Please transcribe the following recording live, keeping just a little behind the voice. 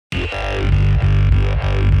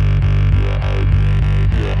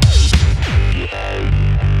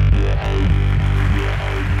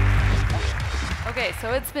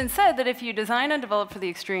So it's been said that if you design and develop for the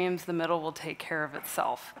extremes, the middle will take care of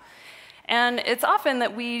itself. And it's often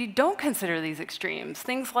that we don't consider these extremes,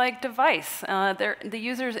 things like device, the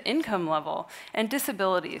user's income level, and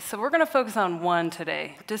disabilities. So we're going to focus on one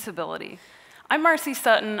today, disability. I'm Marcy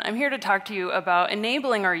Sutton. I'm here to talk to you about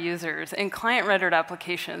enabling our users in client-rendered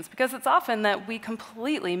applications, because it's often that we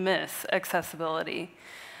completely miss accessibility.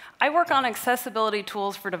 I work on accessibility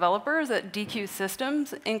tools for developers at DQ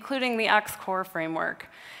Systems, including the Axe Core framework.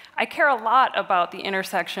 I care a lot about the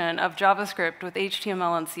intersection of JavaScript with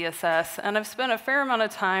HTML and CSS, and I've spent a fair amount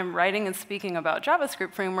of time writing and speaking about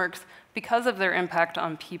JavaScript frameworks because of their impact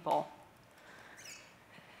on people.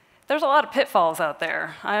 There's a lot of pitfalls out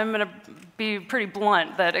there. I'm going to be pretty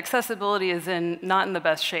blunt that accessibility is not in the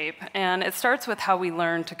best shape, and it starts with how we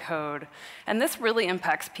learn to code. And this really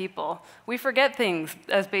impacts people. We forget things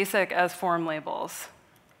as basic as form labels.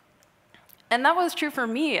 And that was true for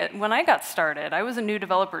me when I got started. I was a new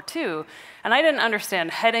developer too, and I didn't understand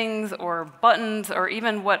headings or buttons or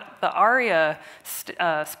even what the ARIA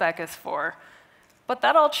spec is for. But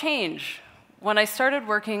that all changed when I started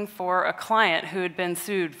working for a client who had been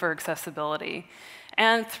sued for accessibility.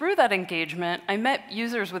 And through that engagement, I met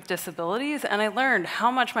users with disabilities, and I learned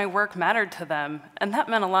how much my work mattered to them, and that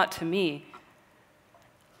meant a lot to me.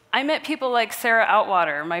 I met people like Sarah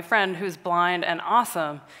Outwater, my friend who's blind and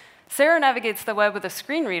awesome. Sarah navigates the web with a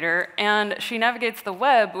screen reader, and she navigates the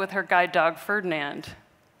web with her guide dog, Ferdinand.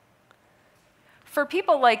 For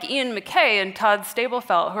people like Ian McKay and Todd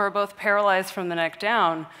Stablefelt, who are both paralyzed from the neck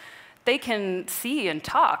down, they can see and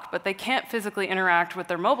talk, but they can't physically interact with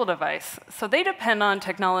their mobile device. So they depend on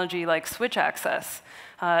technology like switch access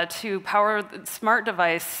to power smart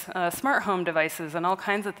home devices and all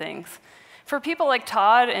kinds of things. For people like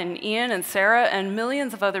Todd and Ian and Sarah and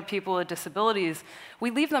millions of other people with disabilities, we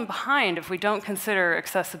leave them behind if we don't consider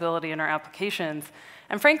accessibility in our applications.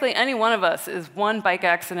 And frankly, any one of us is one bike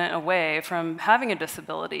accident away from having a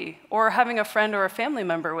disability or having a friend or a family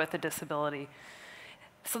member with a disability.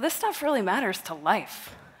 So this stuff really matters to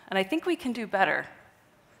life, and I think we can do better.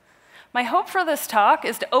 My hope for this talk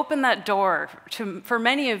is to open that door for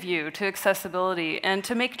many of you to accessibility and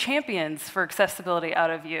to make champions for accessibility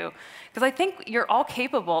out of you, because I think you're all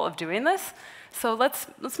capable of doing this, so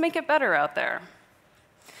let's make it better out there.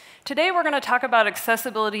 Today we're going to talk about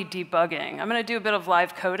accessibility debugging. I'm going to do a bit of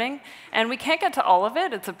live coding, and we can't get to all of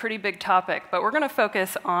it. It's a pretty big topic, but we're going to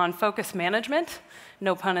focus on focus management,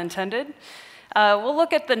 no pun intended. We'll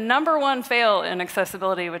look at the #1 fail in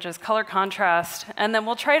accessibility, which is color contrast, and then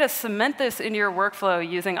we'll try to cement this into your workflow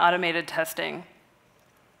using automated testing.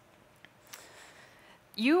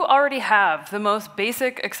 You already have the most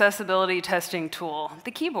basic accessibility testing tool,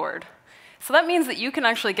 the keyboard. So that means that you can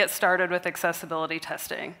actually get started with accessibility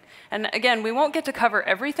testing. And again, we won't get to cover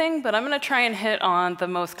everything, but I'm going to try and hit on the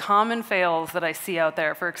most common fails that I see out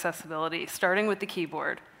there for accessibility, starting with the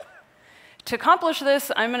keyboard. To accomplish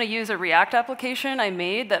this, I'm going to use a React application I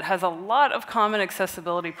made that has a lot of common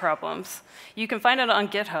accessibility problems. You can find it on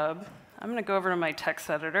GitHub. I'm going to go over to my text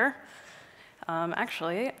editor.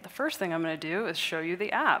 Actually, the first thing I'm going to do is show you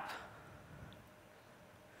the app.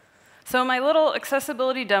 So my little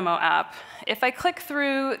accessibility demo app, if I click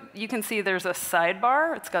through, you can see there's a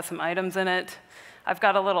sidebar. It's got some items in it. I've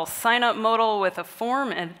got a little sign-up modal with a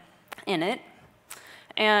form in it.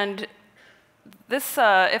 And this,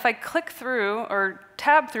 if I click through, or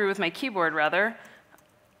tab through with my keyboard, rather,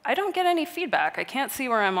 I don't get any feedback. I can't see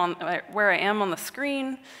where I am on the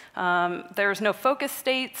screen. There's no focus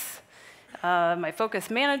states. My focus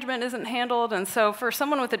management isn't handled. And so for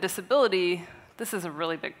someone with a disability, this is a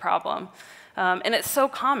really big problem. And it's so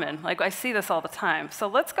common. Like, I see this all the time. So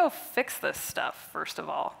let's go fix this stuff, first of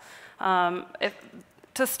all.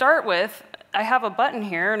 To start with, I have a button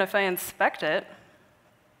here, and if I inspect it,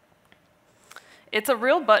 it's a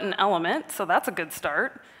real button element, so that's a good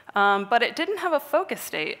start. But it didn't have a focus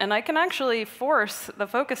state, and I can actually force the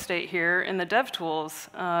focus state here in the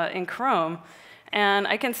DevTools in Chrome, and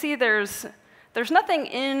I can see there's nothing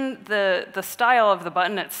in the style of the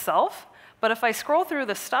button itself, but if I scroll through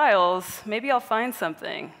the styles, maybe I'll find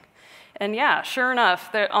something. And yeah, sure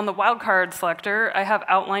enough, on the wildcard selector, I have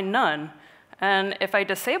outline none. And if I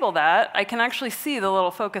disable that, I can actually see the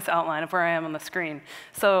little focus outline of where I am on the screen.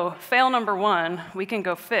 So fail #1, we can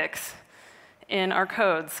go fix in our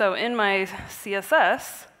code. So in my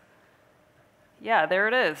CSS, yeah, there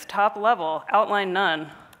it is, top level, outline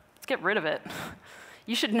none. Let's get rid of it.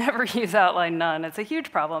 You should never use outline none. It's a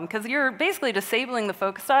huge problem, because you're basically disabling the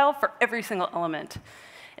focus style for every single element.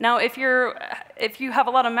 Now, if you have a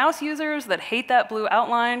lot of mouse users that hate that blue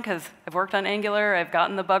outline, because I've worked on Angular, I've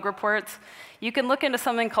gotten the bug reports, you can look into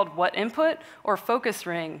something called what input or focus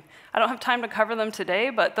ring. I don't have time to cover them today,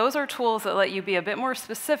 but those are tools that let you be a bit more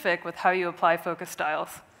specific with how you apply focus styles.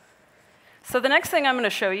 So the next thing I'm going to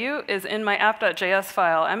show you is in my app.js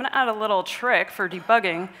file, I'm going to add a little trick for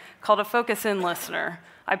debugging called a focus in listener.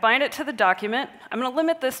 I bind it to the document. I'm going to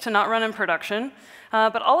limit this to not run in production.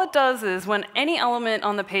 But all it does is when any element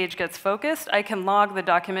on the page gets focused, I can log the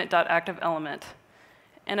document.activeElement.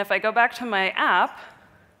 And if I go back to my app,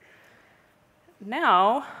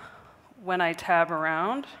 now when I tab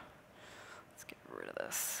around, let's get rid of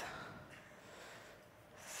this.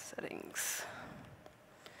 Settings.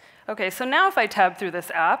 OK, so now if I tab through this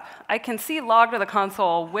app, I can see logged to the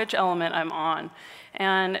console which element I'm on.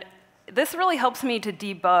 And this really helps me to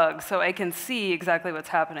debug, so I can see exactly what's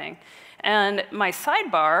happening. And my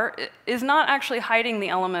sidebar is not actually hiding the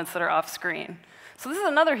elements that are off screen. So this is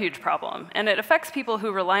another huge problem. And it affects people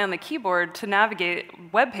who rely on the keyboard to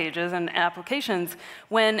navigate web pages and applications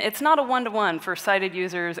when it's not a one-to-one for sighted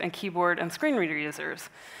users and keyboard and screen reader users.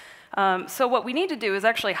 So what we need to do is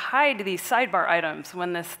actually hide these sidebar items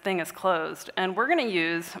when this thing is closed. And we're going to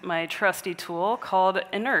use my trusty tool called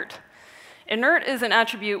inert. Inert is an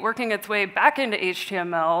attribute working its way back into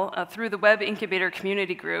HTML through the Web Incubator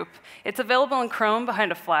community group. It's available in Chrome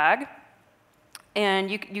behind a flag.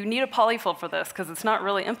 And you need a polyfill for this, because it's not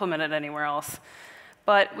really implemented anywhere else.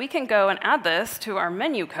 But we can go and add this to our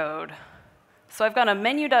menu code. So I've got a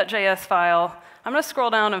menu.js file. I'm going to scroll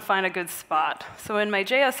down and find a good spot. So in my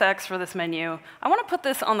JSX for this menu, I want to put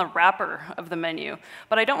this on the wrapper of the menu.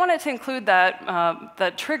 But I don't want it to include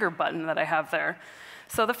that trigger button that I have there.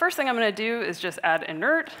 So the first thing I'm going to do is just add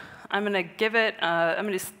inert. I'm going to give it, I'm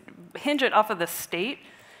going to hinge it off of the state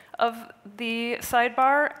of the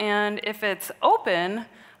sidebar. And if it's open,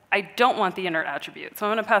 I don't want the inert attribute. So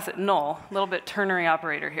I'm going to pass it null, a little bit ternary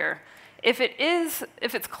operator here. If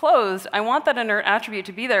it's closed, I want that inert attribute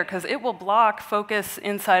to be there because it will block focus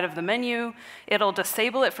inside of the menu. It'll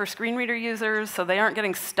disable it for screen reader users so they aren't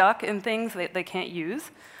getting stuck in things they can't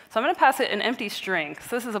use. So I'm going to pass it an empty string.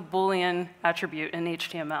 So this is a Boolean attribute in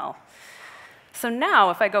HTML. So now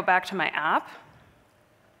if I go back to my app,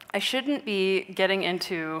 I shouldn't be getting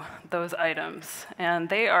into those items. And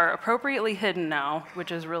they are appropriately hidden now,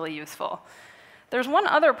 which is really useful. There's one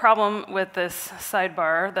other problem with this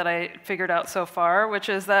sidebar that I figured out so far, which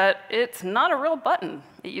is that it's not a real button.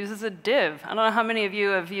 It uses a div. I don't know how many of you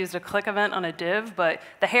have used a click event on a div, but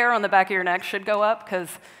the hair on the back of your neck should go up, because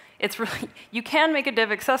it's really, you can make a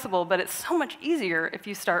div accessible, but it's so much easier if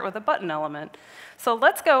you start with a button element. So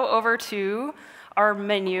let's go over to our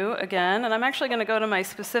menu again, and I'm actually going to go to my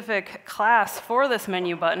specific class for this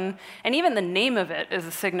menu button, and even the name of it is a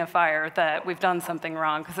signifier that we've done something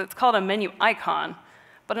wrong, because it's called a menu icon.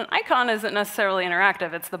 But an icon isn't necessarily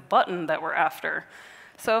interactive, it's the button that we're after.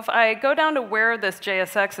 So if I go down to where this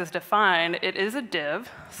JSX is defined, it is a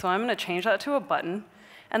div, so I'm going to change that to a button.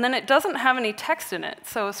 And then it doesn't have any text in it,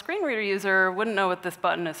 so a screen reader user wouldn't know what this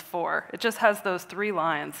button is for. It just has those 3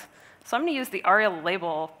 lines. So I'm going to use the aria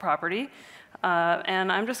label property, and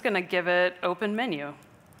I'm just going to give it open menu.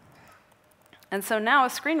 And so now a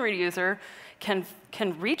screen reader user can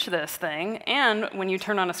reach this thing, and when you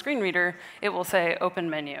turn on a screen reader, it will say open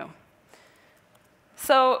menu.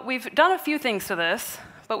 So we've done a few things to this,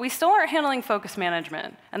 but we still aren't handling focus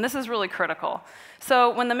management, and this is really critical.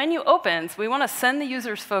 So when the menu opens, we want to send the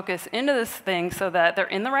user's focus into this thing so that they're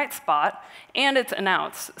in the right spot, and it's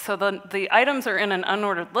announced. So the items are in an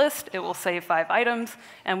unordered list. It will say 5 items,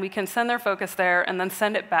 and we can send their focus there and then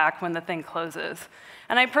send it back when the thing closes.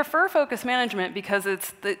 And I prefer focus management because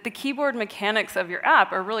it's the keyboard mechanics of your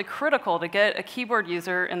app are really critical to get a keyboard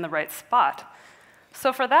user in the right spot.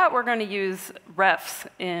 So for that, we're going to use refs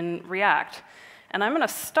in React. And I'm going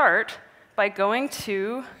to start by going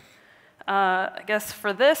to, I guess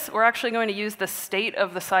for this, we're actually going to use the state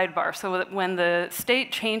of the sidebar. So that when the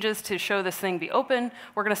state changes to show this thing be open,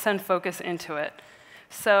 we're going to send focus into it.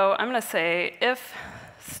 So I'm going to say if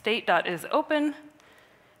state.isOpen,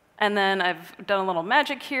 and then I've done a little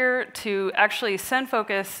magic here to actually send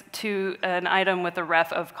focus to an item with a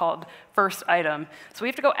ref of called first item. So we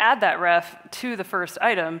have to go add that ref to the first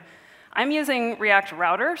item. I'm using React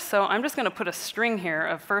Router, so I'm just going to put a string here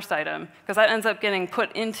of first item, because that ends up getting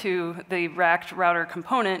put into the React Router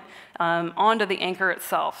component onto the anchor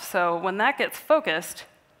itself. So when that gets focused,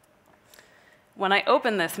 when I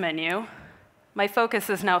open this menu, my focus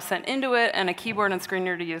is now sent into it, and a keyboard and screen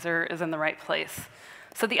reader user is in the right place.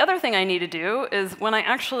 So the other thing I need to do is when I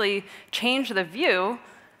actually change the view,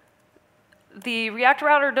 the React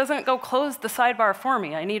router doesn't go close the sidebar for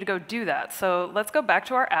me. I need to go do that. So let's go back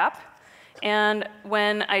to our app. And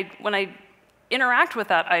when I interact with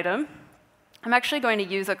that item, I'm actually going to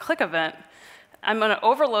use a click event. I'm going to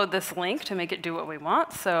overload this link to make it do what we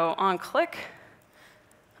want. So on click,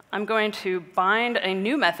 I'm going to bind a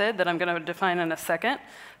new method that I'm going to define in a second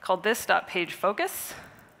called this.pageFocus.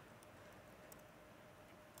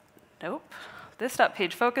 Nope.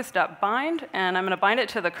 This.pageFocus.bind, and I'm going to bind it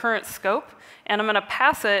to the current scope, and I'm going to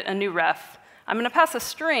pass it a new ref. I'm going to pass a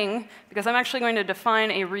string because I'm actually going to define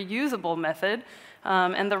a reusable method,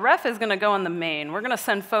 and the ref is going to go in the main. We're going to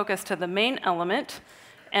send focus to the main element,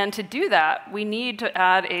 and to do that, we need to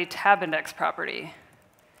add a tab index property.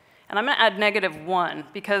 And I'm going to add -1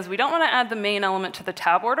 because we don't want to add the main element to the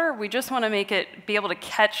tab order. We just want to make it be able to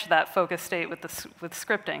catch that focus state with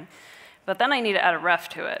scripting. But then I need to add a ref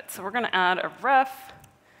to it. So we're going to add a ref,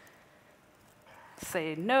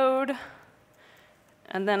 say node,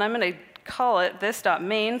 and then I'm going to call it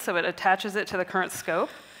this.main so it attaches it to the current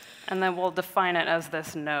scope, and then we'll define it as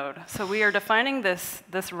this node. So we are defining this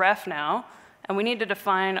ref now, and we need to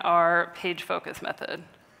define our page focus method.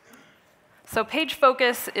 So page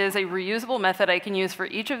focus is a reusable method I can use for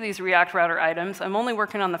each of these React router items. I'm only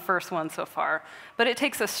working on the first one so far. But it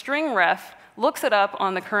takes a string ref, looks it up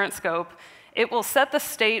on the current scope. It will set the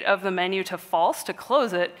state of the menu to false to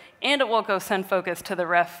close it, and it will go send focus to the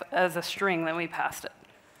ref as a string that we passed it.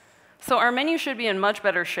 So our menu should be in much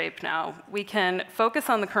better shape now. We can focus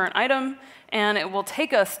on the current item, and it will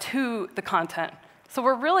take us to the content. So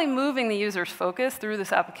we're really moving the user's focus through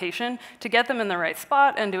this application to get them in the right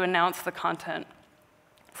spot and to announce the content.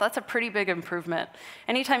 So that's a pretty big improvement.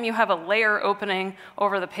 Anytime you have a layer opening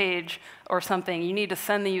over the page or something, you need to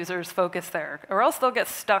send the user's focus there, or else they'll get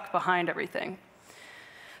stuck behind everything.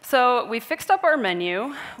 So we fixed up our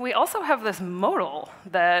menu. We also have this modal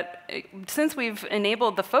that, since we've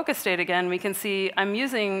enabled the focus state again, we can see I'm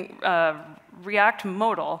using React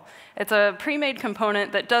modal. It's a pre-made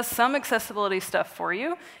component that does some accessibility stuff for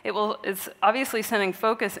you. It's obviously sending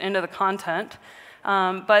focus into the content.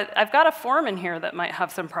 But I've got a form in here that might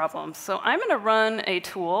have some problems. So I'm going to run a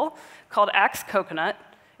tool called AxeCoconut.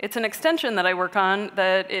 It's an extension that I work on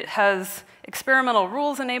that it has experimental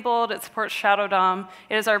rules enabled. It supports Shadow DOM.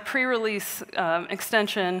 It is our pre-release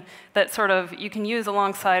extension that you can use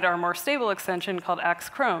alongside our more stable extension called Axe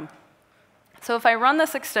Chrome. So if I run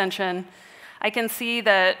this extension, I can see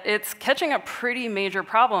that it's catching a pretty major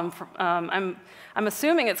problem. I'm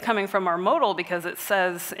assuming it's coming from our modal because it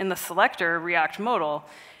says in the selector React modal.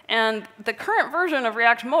 And the current version of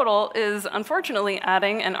React modal is unfortunately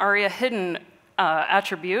adding an ARIA hidden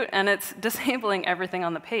attribute, and it's disabling everything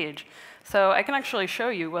on the page. So I can actually show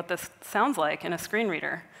you what this sounds like in a screen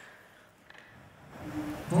reader.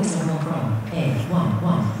 VoiceOver Chrome, A11,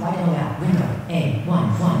 wide OL, window,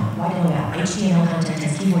 A11, wide OL, HTML content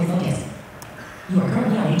as keyboard focus. You are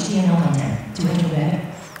currently on HTML content. To enter web,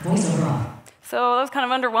 VoiceOver off. So that was kind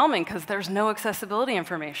of underwhelming because there's no accessibility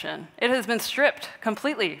information. It has been stripped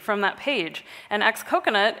completely from that page. And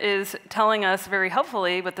AxeCoconut is telling us very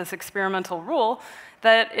helpfully with this experimental rule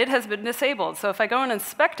that it has been disabled. So if I go and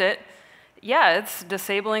inspect it, yeah, it's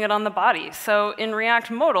disabling it on the body. So in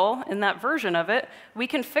React modal, in that version of it, we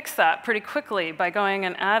can fix that pretty quickly by going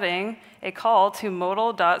and adding a call to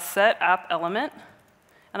modal.setAppElement.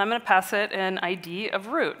 And I'm going to pass it an ID of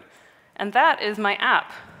root. And that is my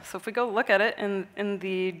app. So if we go look at it in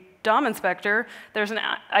the DOM inspector, there's an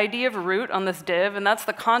ID of root on this div, and that's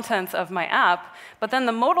the contents of my app. But then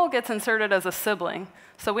the modal gets inserted as a sibling.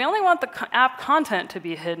 So we only want the app content to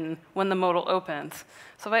be hidden when the modal opens.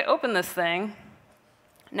 So if I open this thing,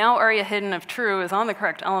 now ARIA hidden of true is on the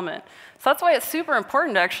correct element. So that's why it's super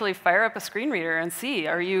important to actually fire up a screen reader and see,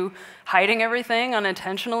 are you hiding everything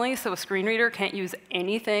unintentionally so a screen reader can't use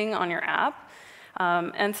anything on your app?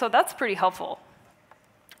 And so that's pretty helpful.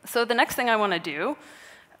 So the next thing I want to do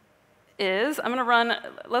is I'm going to run,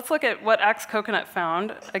 let's look at what AxeCoconut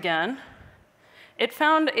found again. It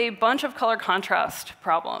found a bunch of color contrast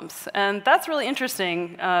problems. And that's really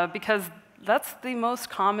interesting because that's the most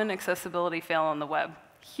common accessibility fail on the web.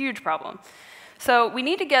 Huge problem. So we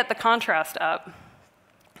need to get the contrast up.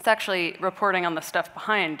 It's actually reporting on the stuff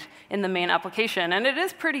behind in the main application. And it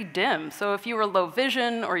is pretty dim. So if you were low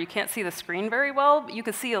vision or you can't see the screen very well, you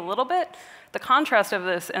can see a little bit. The contrast of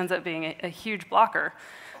this ends up being a huge blocker.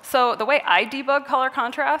 So the way I debug color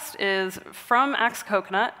contrast is from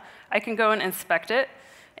AxeCoconut, I can go and inspect it.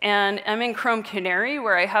 And I'm in Chrome Canary,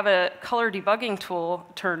 where I have a color debugging tool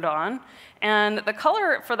turned on. And the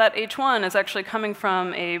color for that H1 is actually coming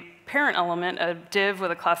from a parent element, a div with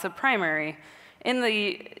a class of primary. In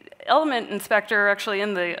the element inspector, actually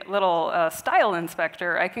in the little style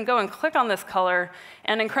inspector, I can go and click on this color,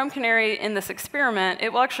 and in Chrome Canary, in this experiment,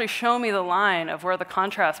 it will actually show me the line of where the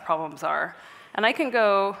contrast problems are. And I can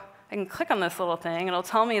click on this little thing, and it'll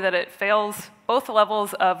tell me that it fails both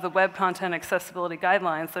levels of the Web Content Accessibility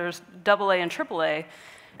Guidelines. There's AA and AAA,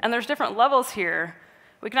 and there's different levels here.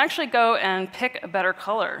 We can actually go and pick a better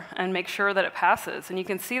color and make sure that it passes. And you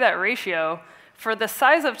can see that ratio. For the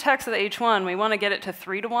size of text of the H1, we want to get it to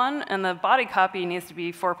 3:1, and the body copy needs to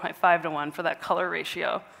be 4.5:1 for that color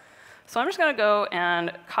ratio. So I'm just going to go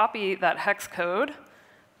and copy that hex code,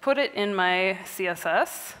 put it in my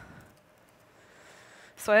CSS.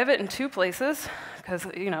 So I have it in 2 places, because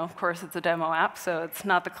of course, it's a demo app, so it's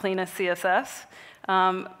not the cleanest CSS.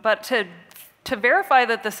 But to verify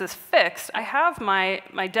that this is fixed, I have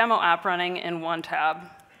my demo app running in one tab.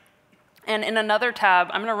 And in another tab,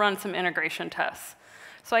 I'm going to run some integration tests.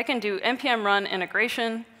 So I can do npm run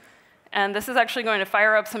integration, and this is actually going to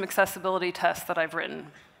fire up some accessibility tests that I've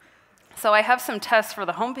written. So I have some tests for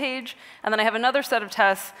the home page, and then I have another set of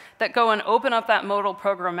tests that go and open up that modal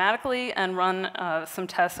programmatically and run some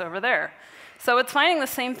tests over there. So it's finding the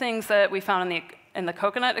same things that we found in the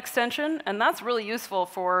Coconut extension, and that's really useful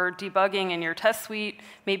for debugging in your test suite,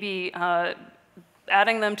 maybe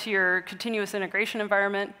adding them to your continuous integration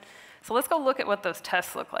environment. So let's go look at what those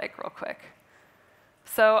tests look like real quick.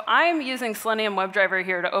 So I'm using Selenium WebDriver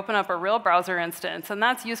here to open up a real browser instance, and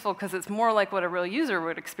that's useful because it's more like what a real user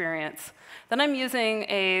would experience. Then I'm using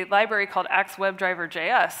a library called Axe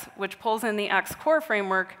WebDriver.js, which pulls in the Axe core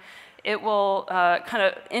framework. It will kind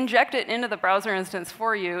of inject it into the browser instance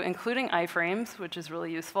for you, including iframes, which is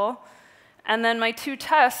really useful. And then my 2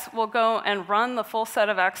 tests will go and run the full set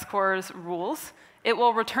of Axe core's rules. It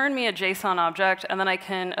will return me a JSON object, and then I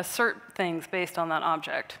can assert things based on that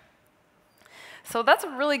object. So that's a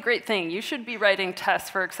really great thing. You should be writing tests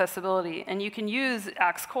for accessibility, and you can use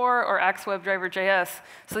Axe Core or Axe WebDriver.js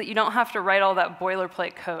so that you don't have to write all that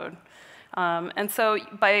boilerplate code. And so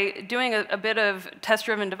by doing a bit of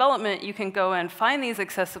test-driven development, you can go and find these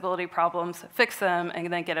accessibility problems, fix them,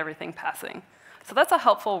 and then get everything passing. So that's a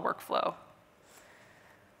helpful workflow.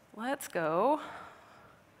 Let's go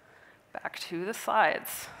back to the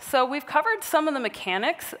slides. So we've covered some of the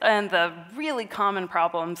mechanics and the really common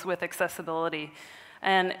problems with accessibility.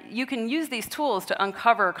 And you can use these tools to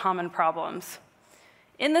uncover common problems.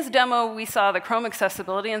 In this demo, we saw the Chrome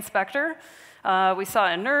Accessibility Inspector. We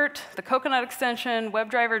saw Inert, the Coconut extension,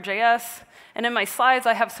 WebDriver.js. And in my slides,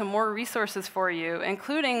 I have some more resources for you,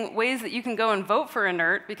 including ways that you can go and vote for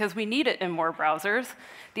Inert, because we need it in more browsers.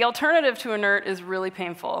 The alternative to Inert is really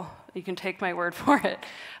painful. You can take my word for it.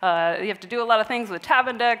 You have to do a lot of things with tab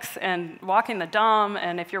index and walking the DOM,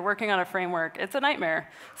 and if you're working on a framework, it's a nightmare.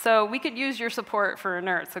 So we could use your support for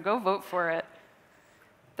Inert, so go vote for it.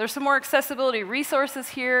 There's some more accessibility resources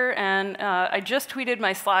here, and I just tweeted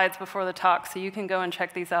my slides before the talk, so you can go and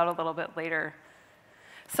check these out a little bit later.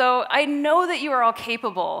 So I know that you are all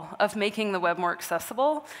capable of making the web more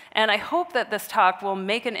accessible, and I hope that this talk will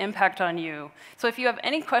make an impact on you. So if you have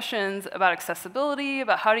any questions about accessibility,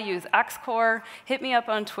 about how to use Axe Core, hit me up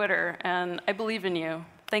on Twitter, and I believe in you.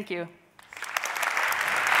 Thank you.